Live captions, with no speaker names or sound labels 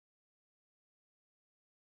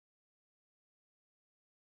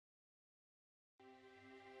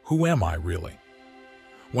Who am I really?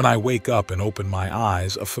 When I wake up and open my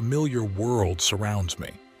eyes, a familiar world surrounds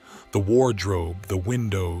me. The wardrobe, the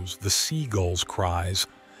windows, the seagulls' cries,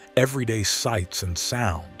 everyday sights and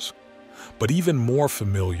sounds. But even more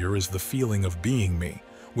familiar is the feeling of being me,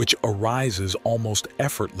 which arises almost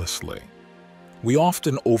effortlessly. We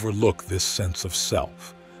often overlook this sense of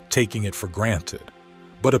self, taking it for granted,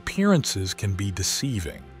 but appearances can be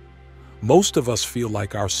deceiving. Most of us feel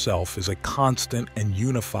like our self is a constant and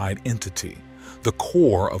unified entity, the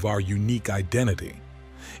core of our unique identity.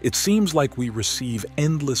 It seems like we receive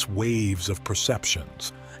endless waves of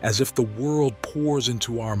perceptions, as if the world pours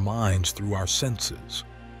into our minds through our senses.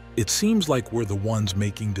 It seems like we're the ones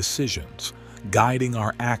making decisions, guiding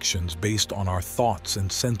our actions based on our thoughts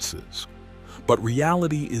and senses. But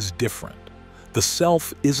reality is different. The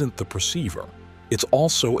self isn't the perceiver. It's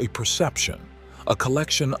also a perception, a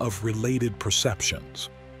collection of related perceptions.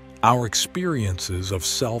 Our experiences of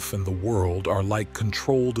self and the world are like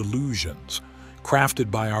controlled illusions,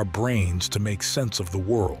 crafted by our brains to make sense of the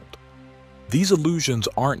world. These illusions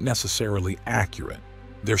aren't necessarily accurate.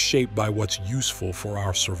 They're shaped by what's useful for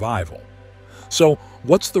our survival. So,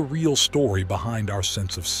 what's the real story behind our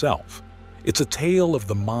sense of self? It's a tale of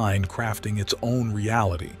the mind crafting its own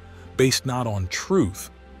reality, based not on truth,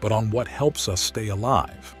 but on what helps us stay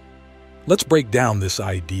alive. Let's break down this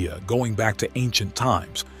idea, going back to ancient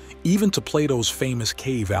times, even to Plato's famous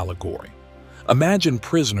cave allegory. Imagine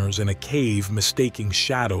prisoners in a cave mistaking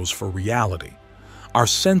shadows for reality. Our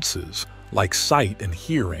senses, like sight and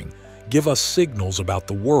hearing, give us signals about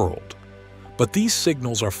the world. But these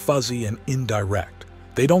signals are fuzzy and indirect.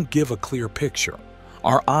 They don't give a clear picture.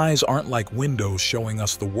 Our eyes aren't like windows showing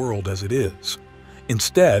us the world as it is.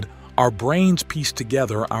 Instead, our brains piece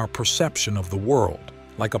together our perception of the world,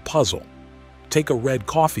 like a puzzle. Take a red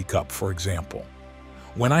coffee cup, for example.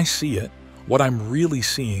 When I see it, what I'm really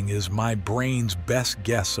seeing is my brain's best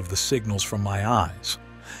guess of the signals from my eyes.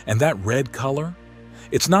 And that red color?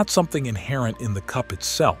 It's not something inherent in the cup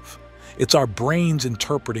itself. It's our brains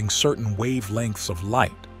interpreting certain wavelengths of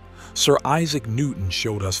light. Sir Isaac Newton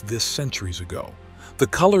showed us this centuries ago. The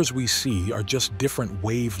colors we see are just different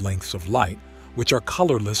wavelengths of light, which are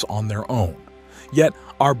colorless on their own. Yet,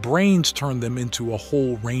 our brains turn them into a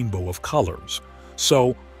whole rainbow of colors.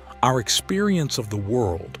 So, our experience of the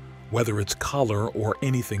world, whether it's color or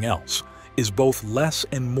anything else, is both less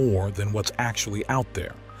and more than what's actually out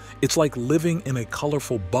there. It's like living in a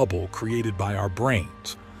colorful bubble created by our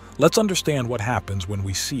brains. Let's understand what happens when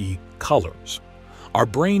we see colors. Our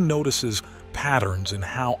brain notices patterns in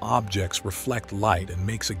how objects reflect light and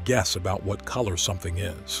makes a guess about what color something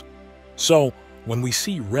is. So, when we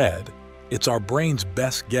see red, it's our brain's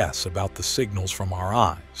best guess about the signals from our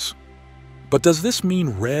eyes. But does this mean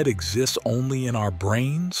red exists only in our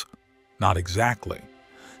brains? Not exactly.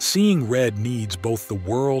 Seeing red needs both the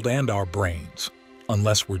world and our brains,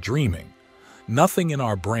 unless we're dreaming. Nothing in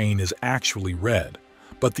our brain is actually red,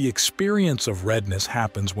 but the experience of redness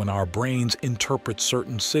happens when our brains interpret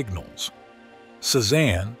certain signals.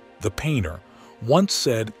 Cézanne, the painter, once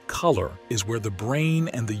said color is where the brain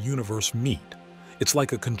and the universe meet. It's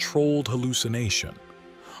like a controlled hallucination.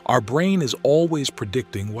 Our brain is always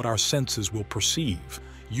predicting what our senses will perceive,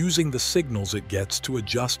 using the signals it gets to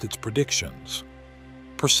adjust its predictions.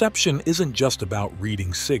 Perception isn't just about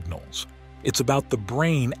reading signals. It's about the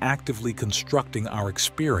brain actively constructing our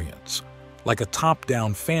experience, like a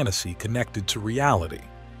top-down fantasy connected to reality.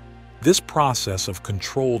 This process of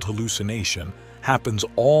controlled hallucination happens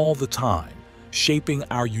all the time, shaping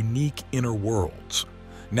our unique inner worlds.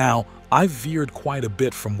 Now, I've veered quite a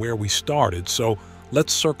bit from where we started, so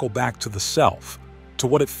let's circle back to the self, to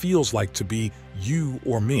what it feels like to be you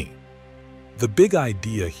or me. The big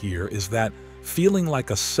idea here is that feeling like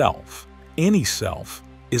a self, any self,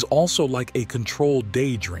 is also like a controlled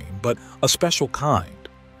daydream, but a special kind.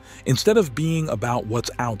 Instead of being about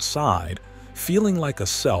what's outside, feeling like a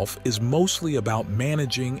self is mostly about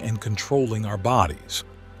managing and controlling our bodies.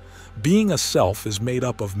 Being a self is made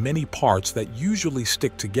up of many parts that usually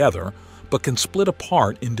stick together, but can split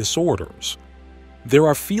apart in disorders. There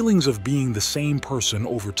are feelings of being the same person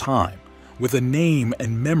over time, with a name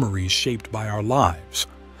and memories shaped by our lives.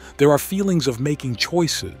 There are feelings of making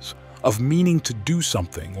choices, of meaning to do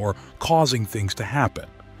something or causing things to happen.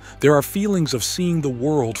 There are feelings of seeing the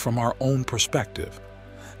world from our own perspective.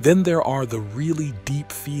 Then there are the really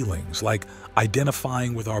deep feelings like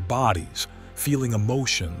identifying with our bodies, feeling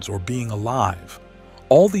emotions, or being alive.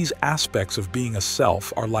 All these aspects of being a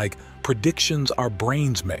self are like predictions our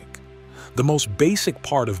brains make. The most basic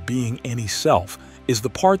part of being any self is the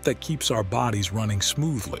part that keeps our bodies running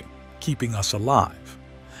smoothly, keeping us alive.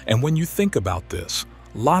 And when you think about this,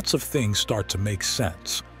 lots of things start to make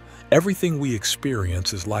sense. Everything we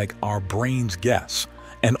experience is like our brain's guess,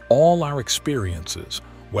 and all our experiences,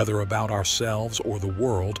 whether about ourselves or the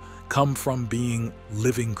world, come from being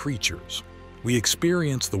living creatures. We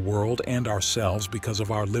experience the world and ourselves because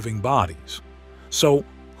of our living bodies. So,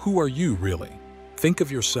 who are you really? Think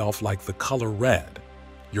of yourself like the color red.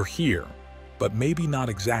 You're here, but maybe not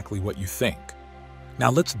exactly what you think.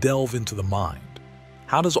 Now let's delve into the mind.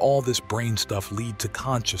 How does all this brain stuff lead to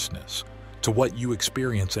consciousness, to what you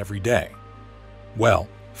experience every day? Well,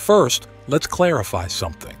 first, let's clarify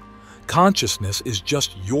something. Consciousness is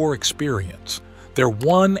just your experience. They're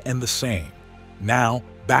one and the same. Now,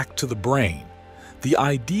 back to the brain. The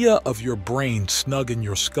idea of your brain snug in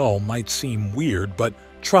your skull might seem weird, but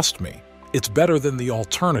trust me, it's better than the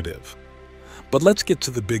alternative. But let's get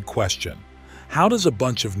to the big question. How does a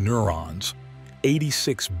bunch of neurons,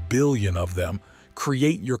 86 billion of them,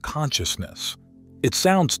 create your consciousness? It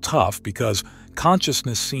sounds tough because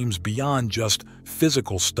consciousness seems beyond just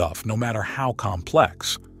physical stuff, no matter how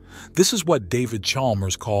complex. This is what David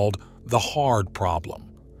Chalmers called the hard problem.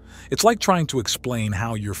 It's like trying to explain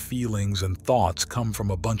how your feelings and thoughts come from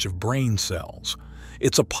a bunch of brain cells.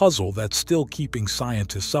 It's a puzzle that's still keeping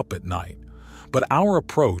scientists up at night. But our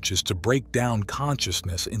approach is to break down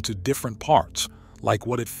consciousness into different parts, like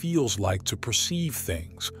what it feels like to perceive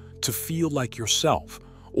things, to feel like yourself,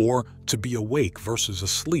 or to be awake versus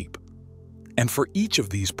asleep. And for each of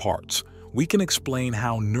these parts, we can explain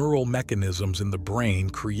how neural mechanisms in the brain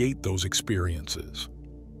create those experiences.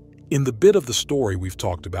 In the bit of the story we've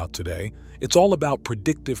talked about today, it's all about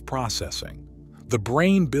predictive processing. The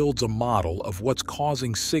brain builds a model of what's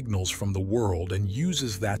causing signals from the world and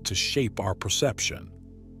uses that to shape our perception.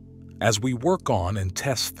 As we work on and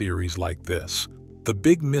test theories like this, the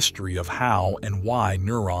big mystery of how and why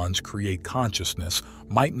neurons create consciousness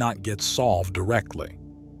might not get solved directly.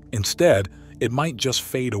 Instead, it might just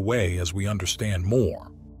fade away as we understand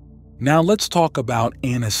more. Now let's talk about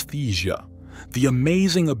anesthesia, the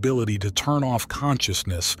amazing ability to turn off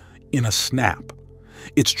consciousness in a snap.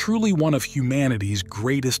 It's truly one of humanity's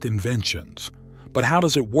greatest inventions. But how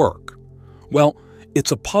does it work? Well,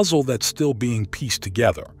 it's a puzzle that's still being pieced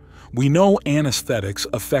together. We know anesthetics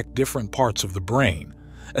affect different parts of the brain,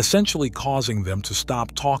 essentially causing them to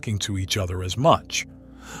stop talking to each other as much.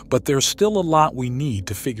 But there's still a lot we need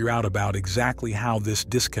to figure out about exactly how this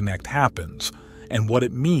disconnect happens and what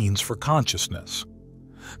it means for consciousness.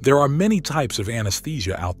 There are many types of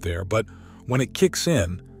anesthesia out there, but when it kicks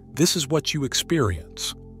in, this is what you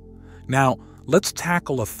experience. Now, let's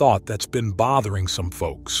tackle a thought that's been bothering some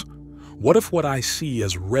folks. What if what I see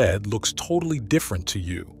as red looks totally different to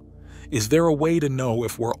you? Is there a way to know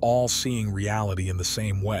if we're all seeing reality in the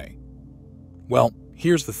same way? Well,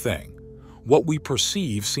 here's the thing. What we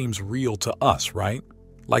perceive seems real to us, right?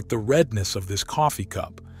 Like the redness of this coffee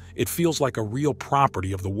cup. It feels like a real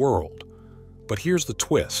property of the world. But here's the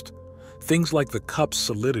twist. Things like the cup's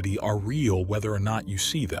solidity are real whether or not you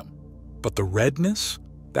see them. But the redness?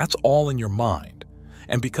 That's all in your mind.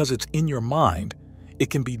 And because it's in your mind, it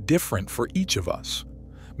can be different for each of us.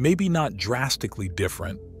 Maybe not drastically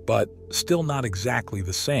different, but still not exactly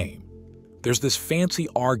the same. There's this fancy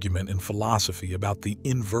argument in philosophy about the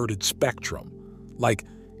inverted spectrum. Like,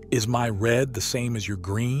 is my red the same as your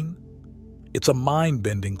green? It's a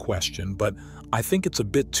mind-bending question, but I think it's a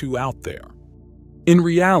bit too out there. In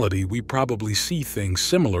reality, we probably see things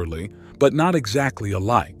similarly, but not exactly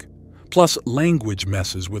alike. Plus, language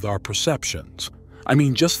messes with our perceptions. I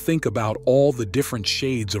mean, just think about all the different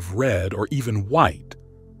shades of red or even white.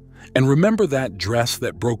 And remember that dress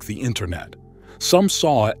that broke the internet? Some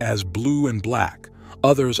saw it as blue and black,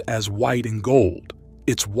 others as white and gold.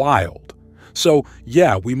 It's wild. So,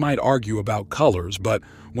 yeah, we might argue about colors, but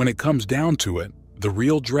when it comes down to it, the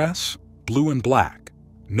real dress, blue and black.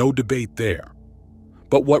 No debate there.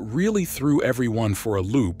 But what really threw everyone for a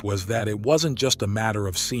loop was that it wasn't just a matter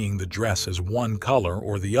of seeing the dress as one color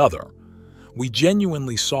or the other. We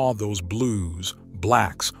genuinely saw those blues,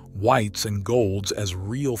 blacks, whites, and golds as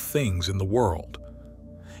real things in the world.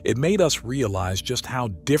 It made us realize just how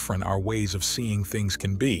different our ways of seeing things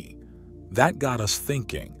can be. That got us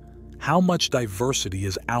thinking, how much diversity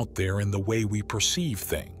is out there in the way we perceive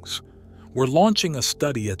things? We're launching a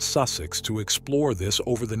study at Sussex to explore this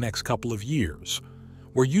over the next couple of years.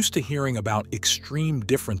 We're used to hearing about extreme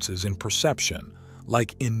differences in perception,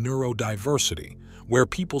 like in neurodiversity, where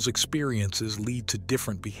people's experiences lead to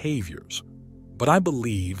different behaviors. But I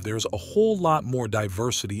believe there's a whole lot more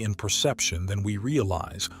diversity in perception than we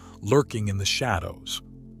realize, lurking in the shadows.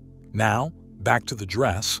 Now, back to the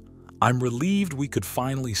dress. I'm relieved we could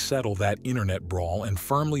finally settle that internet brawl and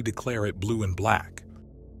firmly declare it blue and black.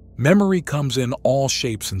 Memory comes in all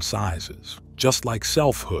shapes and sizes, just like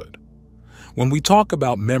selfhood. When we talk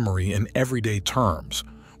about memory in everyday terms,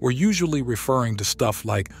 we're usually referring to stuff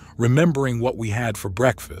like remembering what we had for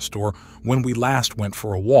breakfast or when we last went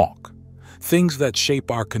for a walk, things that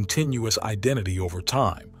shape our continuous identity over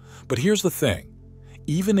time. But here's the thing,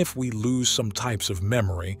 even if we lose some types of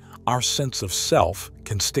memory, our sense of self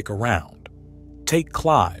can stick around. Take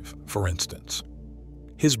Clive, for instance.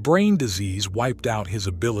 His brain disease wiped out his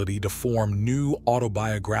ability to form new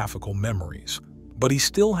autobiographical memories, but he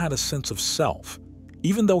still had a sense of self,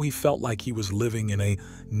 even though he felt like he was living in a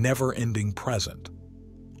never-ending present.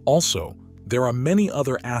 Also, there are many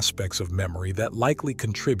other aspects of memory that likely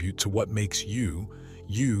contribute to what makes you,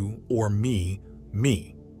 or me,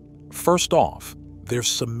 me. First off, there's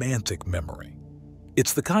semantic memory.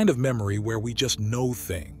 It's the kind of memory where we just know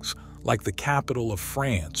things, like the capital of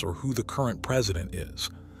France or who the current president is.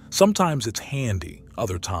 Sometimes it's handy,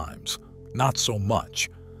 other times, not so much.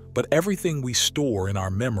 But everything we store in our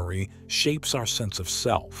memory shapes our sense of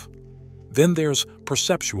self. Then there's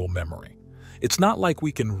perceptual memory. It's not like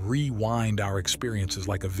we can rewind our experiences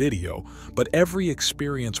like a video, but every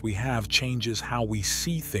experience we have changes how we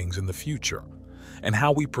see things in the future. And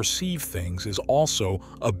how we perceive things is also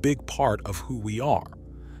a big part of who we are.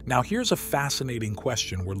 Now here's a fascinating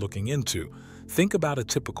question we're looking into. Think about a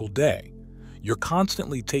typical day. You're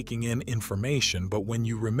constantly taking in information, but when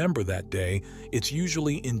you remember that day, it's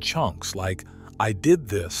usually in chunks like, I did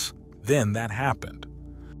this, then that happened.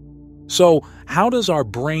 So, how does our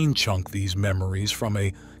brain chunk these memories from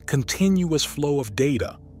a continuous flow of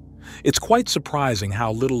data? It's quite surprising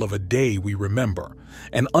how little of a day we remember,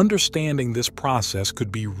 and understanding this process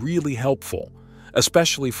could be really helpful,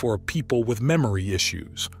 especially for people with memory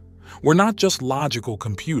issues. We're not just logical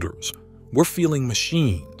computers, we're feeling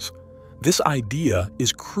machines. This idea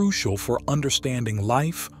is crucial for understanding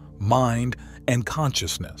life, mind, and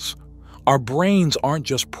consciousness. Our brains aren't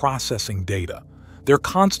just processing data, they're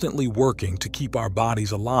constantly working to keep our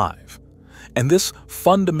bodies alive. And this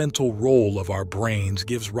fundamental role of our brains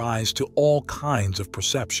gives rise to all kinds of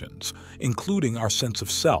perceptions, including our sense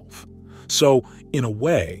of self. So, in a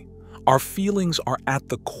way, our feelings are at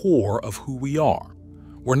the core of who we are.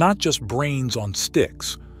 We're not just brains on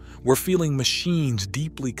sticks. We're feeling machines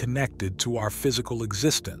deeply connected to our physical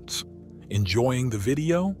existence. Enjoying the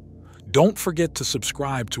video? Don't forget to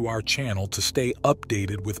subscribe to our channel to stay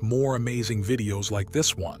updated with more amazing videos like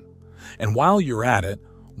this one. And while you're at it,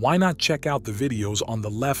 why not check out the videos on the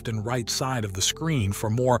left and right side of the screen for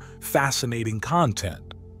more fascinating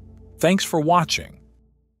content? Thanks for watching.